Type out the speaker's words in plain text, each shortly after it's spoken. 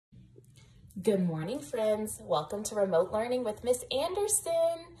Good morning, friends. Welcome to Remote Learning with Miss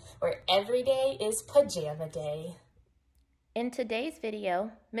Anderson, where every day is pajama day. In today's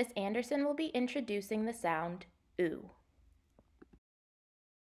video, Miss Anderson will be introducing the sound OO.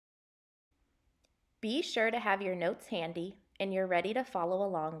 Be sure to have your notes handy and you're ready to follow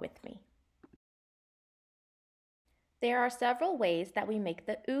along with me. There are several ways that we make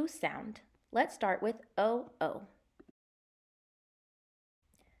the OO sound. Let's start with O-O.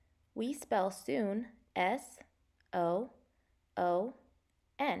 We spell soon S-O-O-N.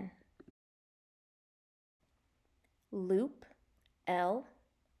 Loop, L-O-O-P.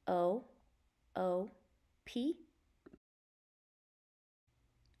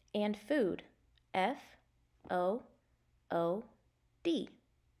 And food, F-O-O-D.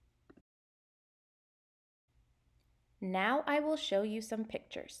 Now I will show you some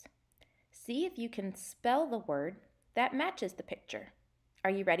pictures. See if you can spell the word that matches the picture. Are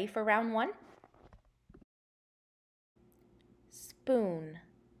you ready for round one? Spoon,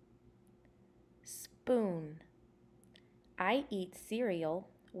 spoon. I eat cereal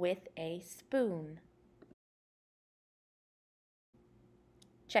with a spoon.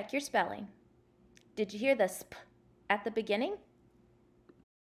 Check your spelling. Did you hear the sp at the beginning?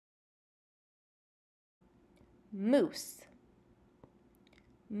 Moose,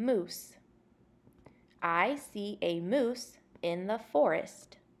 moose. I see a moose in the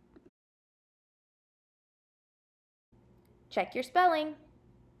forest. Check your spelling.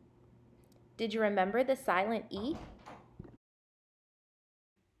 Did you remember the silent E?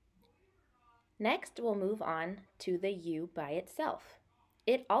 Next, we'll move on to the U by itself.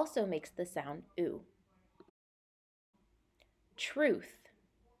 It also makes the sound OO. Truth,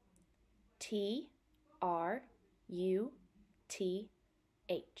 T-R-U-T-H.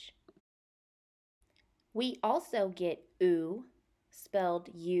 We also get OO spelled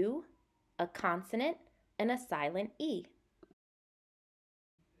U, a consonant, and a silent E.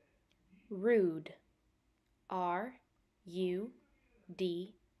 Rude, R-U-D-E.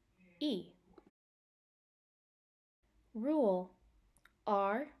 Rule,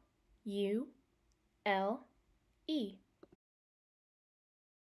 R-U-L-E.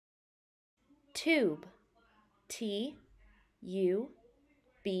 Tube, T-U-B-E.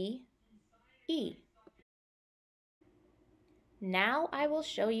 Now I will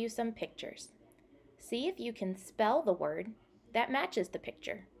show you some pictures. See if you can spell the word that matches the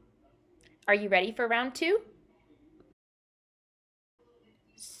picture. Are you ready for round two?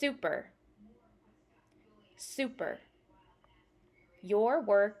 Super, super. Your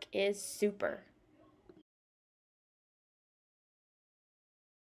work is super.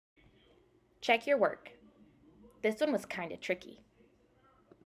 Check your work. This one was kind of tricky.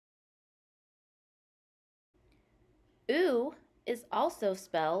 OO is also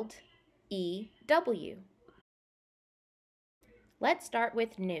spelled E-W. Let's start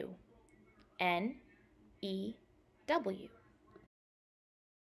with new. N-E-W.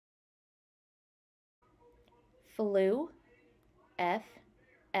 Flew, F-L-E-W.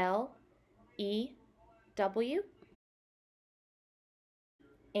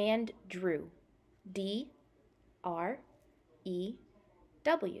 And drew, D-R-E-W.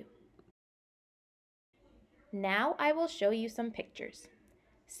 Now I will show you some pictures.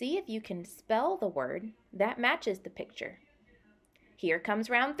 See if you can spell the word that matches the picture. Here comes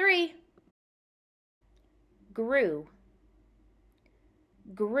round three. Grew,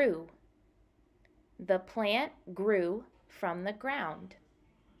 grew. The plant grew from the ground.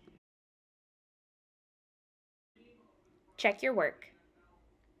 Check your work.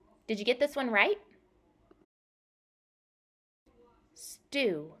 Did you get this one right?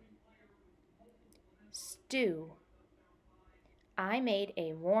 Stew, stew. I made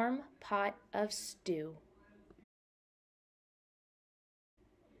a warm pot of stew.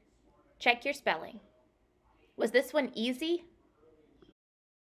 Check your spelling. Was this one easy?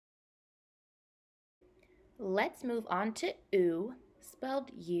 Let's move on to OO,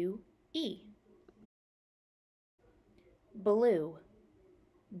 spelled U-E. Blue,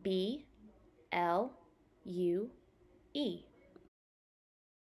 B-L-U-E.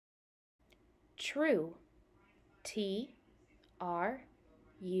 True, T-R-U-E.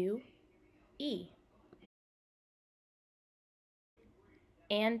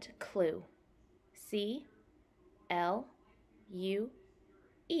 And clue, C-L-U-E.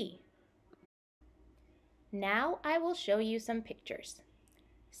 Now I will show you some pictures.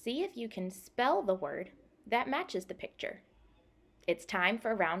 See if you can spell the word that matches the picture. It's time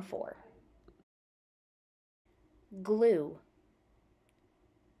for round four. Glue,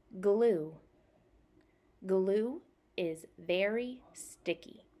 glue. Glue is very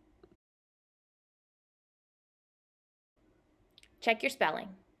sticky. Check your spelling.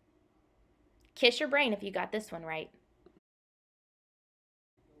 Kiss your brain if you got this one right.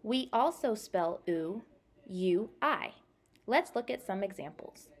 We also spell oo, U-I. Let's look at some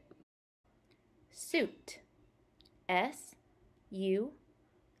examples. Suit, S-U-I-T.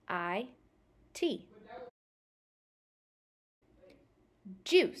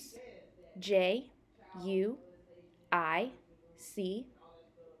 Juice, J-U-I-C-E.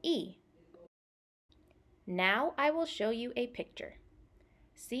 Now I will show you a picture.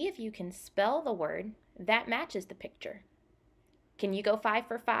 See if you can spell the word that matches the picture. Can you go 5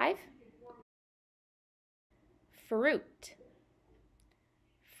 for 5? Fruit,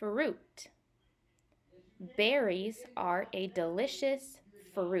 fruit. Berries are a delicious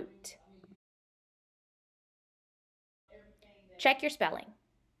fruit. Check your spelling.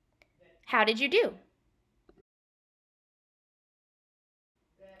 How did you do?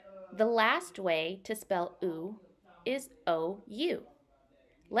 The last way to spell oo is O-U.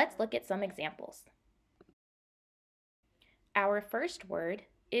 Let's look at some examples. Our first word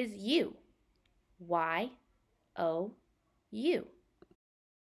is you, Y-O-U.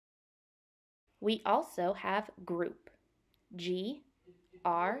 We also have group, G-R-O-U-P.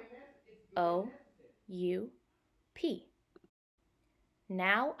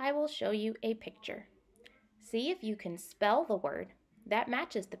 Now I will show you a picture. See if you can spell the word that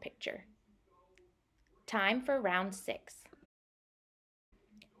matches the picture. Time for round 6.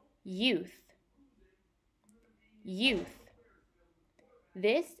 Youth, youth.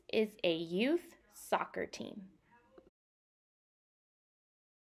 This is a youth soccer team.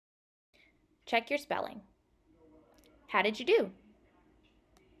 Check your spelling. How did you do?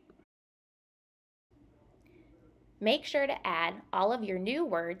 Make sure to add all of your new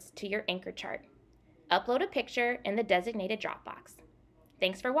words to your anchor chart. Upload a picture in the designated Dropbox.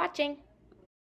 Thanks for watching.